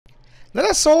Let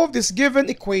us solve this given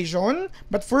equation,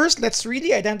 but first let's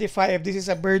really identify if this is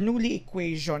a Bernoulli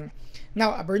equation.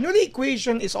 Now, a Bernoulli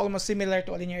equation is almost similar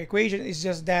to a linear equation. It's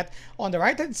just that on the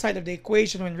right-hand side of the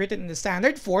equation, when written in the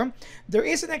standard form, there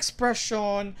is an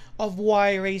expression of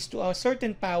y raised to a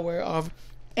certain power of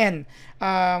n.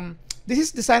 This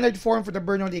is the standard form for the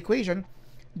Bernoulli equation.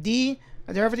 The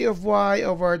derivative of y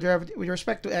over derivative with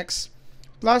respect to x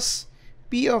plus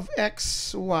p of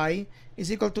xy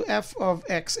is equal to f of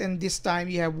x, and this time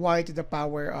you have y to the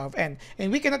power of n.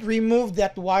 And we cannot remove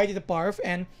that y to the power of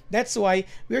n. That's why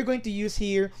we're going to use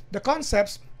here the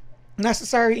concepts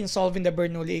necessary in solving the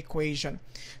Bernoulli equation.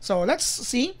 So let's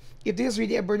see if this is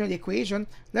really a Bernoulli equation.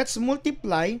 Let's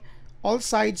multiply all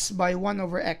sides by 1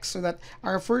 over x so that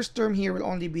our first term here will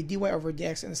only be dy over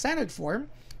dx in the standard form.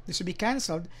 This will be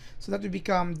cancelled, so that will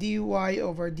become dy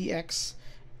over dx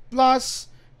plus,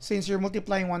 since you're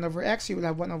multiplying 1 over x, you will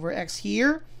have 1 over x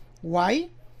here, y,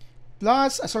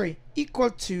 plus, equal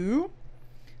to,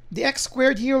 the x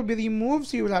squared here will be removed,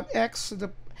 so you will have x to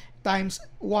the times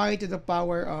y to the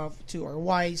power of 2, or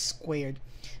y squared.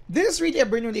 This is really a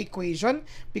Bernoulli equation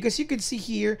because you could see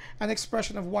here an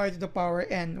expression of y to the power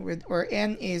n, where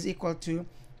n is equal to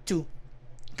 2.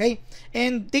 Okay,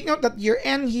 and take note that your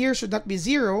n here should not be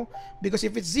 0, because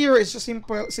if it's 0, it's just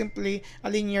simply a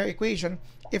linear equation.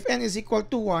 If n is equal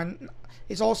to 1,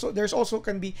 there's also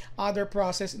can be other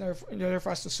process in order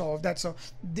for us to solve that. So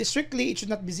strictly, it should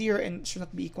not be 0 and should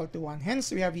not be equal to 1.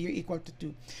 Hence, we have here equal to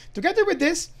 2. Together with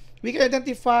this, we can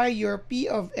identify your p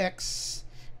of x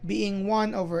being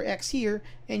 1 over x here,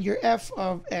 and your f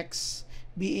of x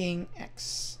being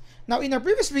x. Now, in our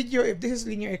previous video, if this is a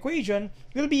linear equation,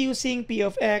 we'll be using p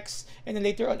of x and then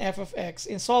later on f of x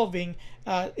in solving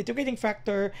integrating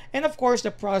factor and of course the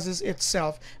process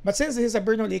itself. But since this is a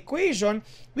Bernoulli equation,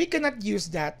 we cannot use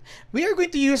that. We are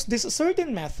going to use this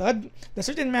certain method. The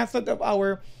certain method of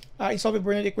our in solving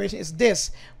Bernoulli equation is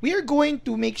this. We are going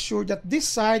to make sure that this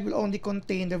side will only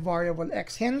contain the variable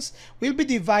x. Hence, we'll be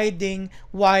dividing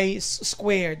y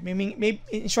squared, meaning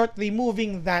in short,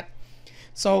 removing that.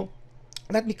 So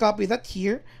let me copy that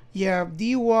here. You have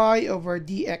dy over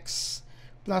dx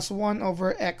plus 1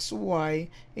 over xy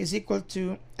is equal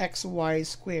to xy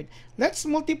squared. Let's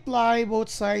multiply both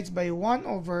sides by 1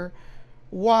 over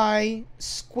y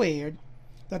squared,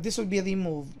 that this will be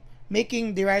removed,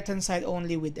 making the right hand side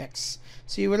only with x.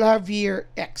 So you will have here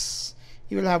x.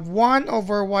 You will have 1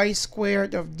 over y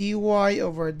squared of dy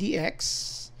over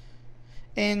dx.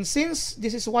 And since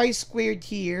this is y squared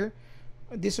here,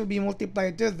 this will be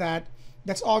multiplied to that.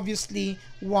 That's obviously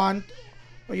 1,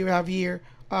 or you have here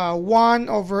 1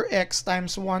 over x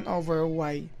times 1 over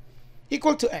y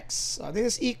equal to x.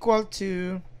 This is equal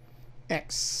to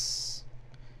x.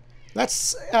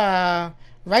 Let's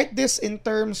write this in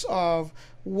terms of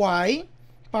y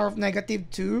power of negative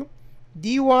 2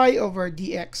 dy over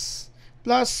dx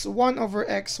plus 1 over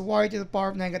x y to the power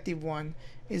of negative 1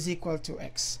 is equal to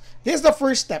x. This is the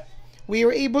first step. We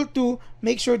were able to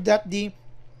make sure that the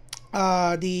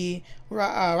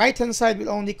right hand side will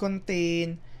only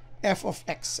contain f of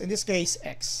x, in this case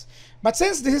x. But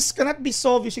since this cannot be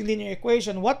solved using linear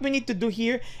equation, what we need to do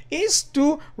here is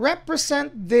to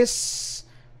represent this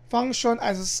function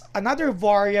as another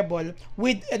variable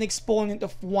with an exponent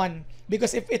of 1,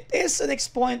 because if it is an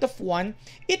exponent of 1,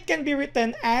 it can be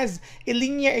written as a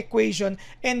linear equation,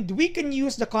 and we can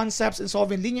use the concepts in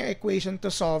solving linear equation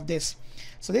to solve this.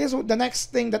 So this is the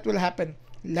next thing that will happen.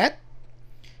 Let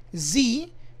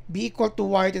z be equal to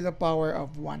y to the power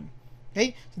of 1.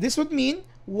 Okay, so this would mean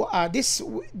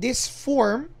this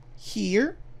form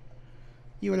here,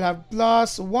 you will have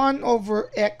plus 1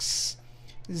 over x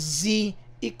z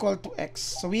equal to x.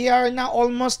 So we are now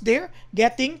almost there,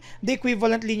 getting the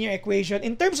equivalent linear equation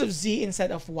in terms of z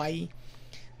instead of y.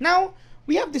 Now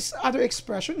we have this other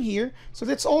expression here, so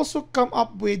let's also come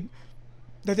up with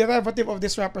the derivative of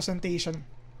this representation.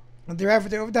 The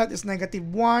derivative of that is negative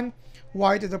 1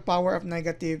 y to the power of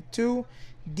negative 2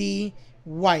 dy.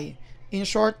 In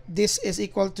short, this is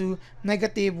equal to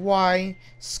negative y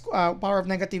power of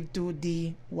negative 2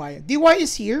 dy. dy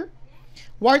is here,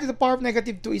 y to the power of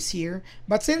negative 2 is here,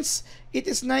 but since it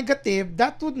is negative,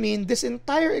 that would mean this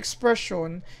entire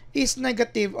expression is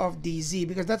negative of dz,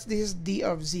 because this is d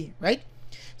of z, right?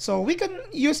 So we can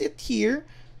use it here,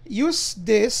 use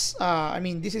this,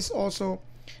 this is also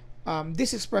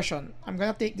this expression. I'm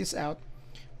gonna take this out.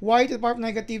 Y to the power of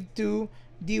negative 2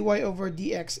 dy over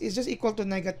dx is just equal to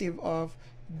negative of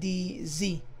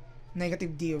dz,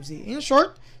 negative d of z. In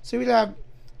short, so we'll have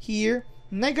here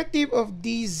negative of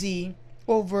dz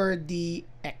over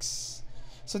dx.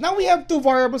 So now we have two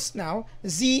variables now,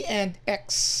 z and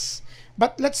x.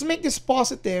 But let's make this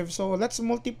positive. So let's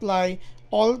multiply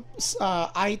all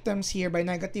items here by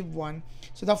 -1.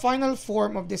 So the final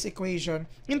form of this equation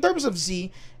in terms of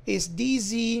z is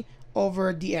dz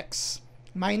over dx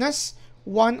minus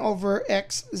 1 over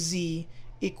xz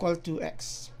equal to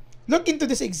x. Look into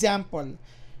this example.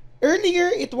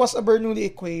 Earlier, it was a Bernoulli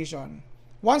equation.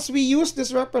 Once we use this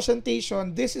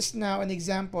representation, this is now an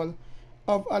example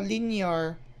of a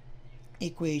linear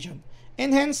equation.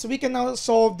 And hence, we can now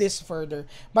solve this further.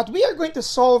 But we are going to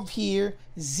solve here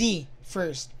z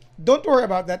first. Don't worry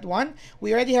about that one.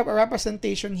 We already have a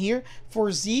representation here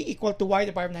for z equal to y to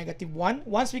the power of -1.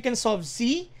 Once we can solve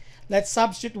z, let's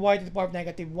substitute y to the power of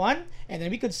 -1, and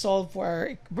then we could solve for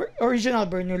our original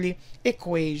Bernoulli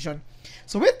equation.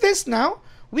 So with this now,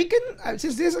 we can,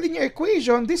 since this is a linear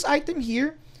equation, this item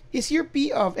here is your p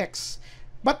of x.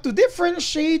 But to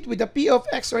differentiate with the p of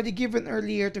x already given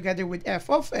earlier together with f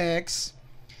of x,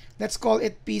 let's call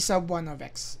it p sub 1 of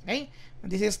x. Okay?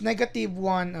 And this is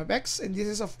 -1 of x, and this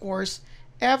is of course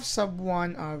f sub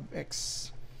 1 of x.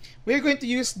 We're going to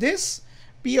use this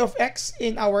p of x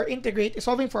in our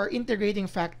solving for our integrating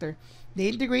factor. The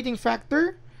integrating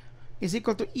factor is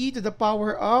equal to e to the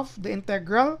power of the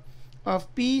integral of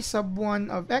p sub 1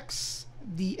 of x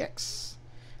dx.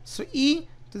 So e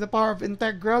to the power of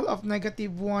integral of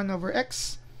 -1 over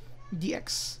x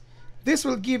dx. This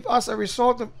will give us a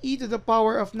result of e to the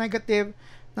power of negative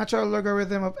natural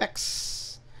logarithm of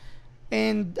x.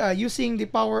 And using the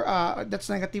power,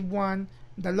 that's -1,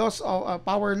 the loss of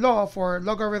power law for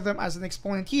logarithm as an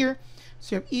exponent here.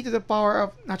 So you have e to the power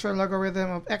of natural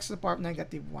logarithm of x to the power of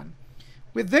 -1.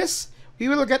 With this, we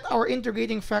will get our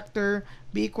integrating factor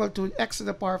be equal to x to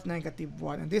the power of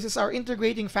 -1. And this is our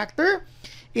integrating factor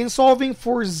in solving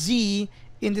for z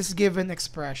in this given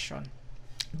expression.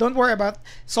 Don't worry about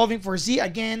solving for z.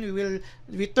 Again, we will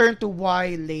return to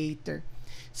y later.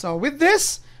 So with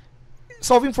this,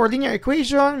 solving for linear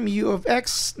equation, mu of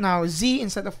x, now z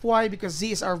instead of y because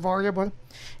z is our variable,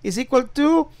 is equal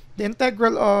to the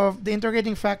integral of the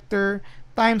integrating factor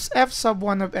times f sub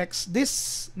 1 of x,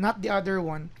 this, not the other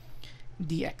one,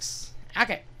 dx.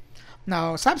 Okay.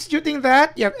 Now, substituting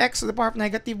that, you have x to the power of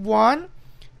 -1,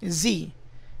 z,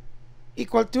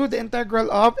 equal to the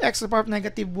integral of x to the power of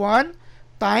 -1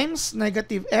 times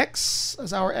 -x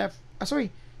as our f.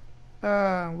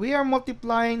 We are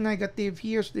multiplying negative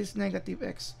here, so this is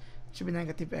 -x. It should be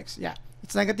 -x. Yeah,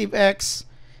 it's -x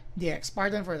dx.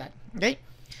 Pardon for that. Okay.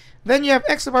 Then you have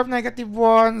x to the power of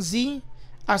 -1, z.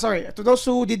 To those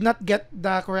who did not get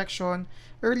the correction,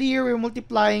 earlier we were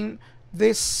multiplying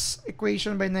this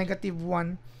equation by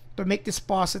 -1 to make this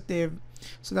positive.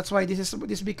 So that's why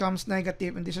this becomes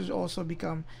negative, and this will also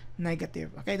become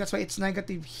negative. Okay, that's why it's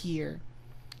negative here.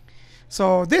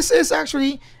 So this is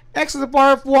actually x to the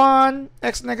power of 1,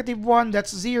 x -1,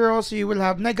 that's 0. So you will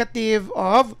have negative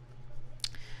of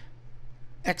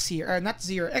x here, not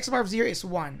 0. X to the power of 0 is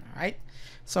 1, right?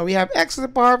 So we have x to the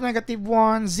power of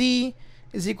 -1, z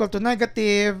is equal to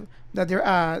negative. The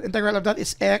integral of that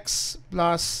is x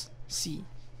plus c.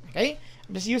 Okay?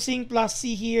 I'm just using plus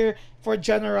c here for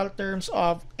general terms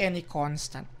of any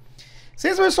constant.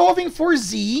 Since we're solving for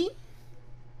z,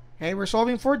 okay, we're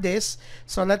solving for this,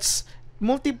 so let's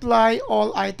multiply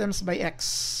all items by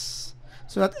x.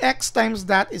 So that x times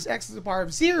that is x to the power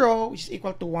of 0, which is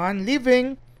equal to 1,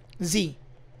 leaving z.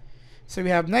 So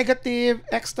we have negative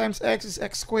x times x is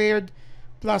x squared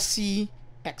plus c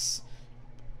x.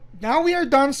 Now we are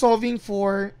done solving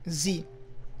for z.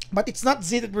 But it's not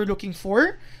z that we're looking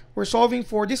for. We're solving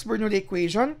for this Bernoulli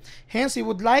equation. Hence, we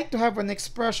would like to have an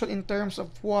expression in terms of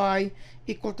y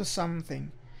equal to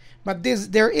something. But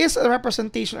there is a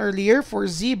representation earlier for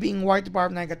z being y to the power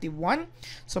of -1.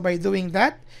 So by doing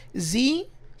that,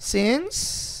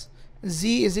 since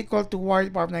z is equal to y to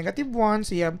the power of -1,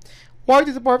 so you have y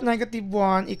to the power of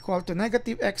 -1 equal to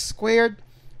 -x squared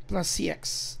plus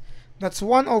cx. That's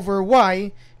 1 over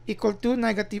y equal to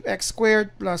 -x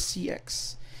squared plus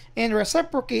cx. And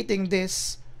reciprocating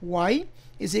this, y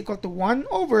is equal to 1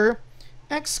 over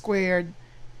x squared,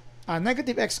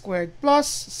 -x squared plus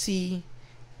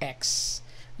cx.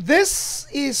 This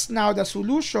is now the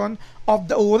solution of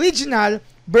the original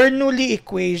Bernoulli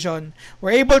equation.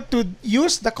 We're able to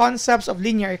use the concepts of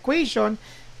linear equation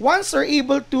once we're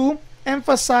able to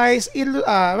emphasize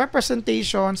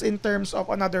representations in terms of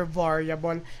another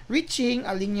variable, reaching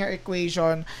a linear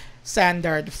equation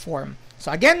standard form.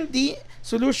 So again, the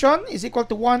solution is equal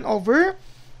to 1 over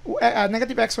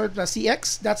 -x squared plus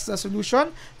cx. That's the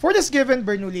solution for this given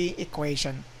Bernoulli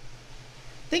equation.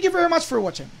 Thank you very much for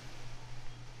watching.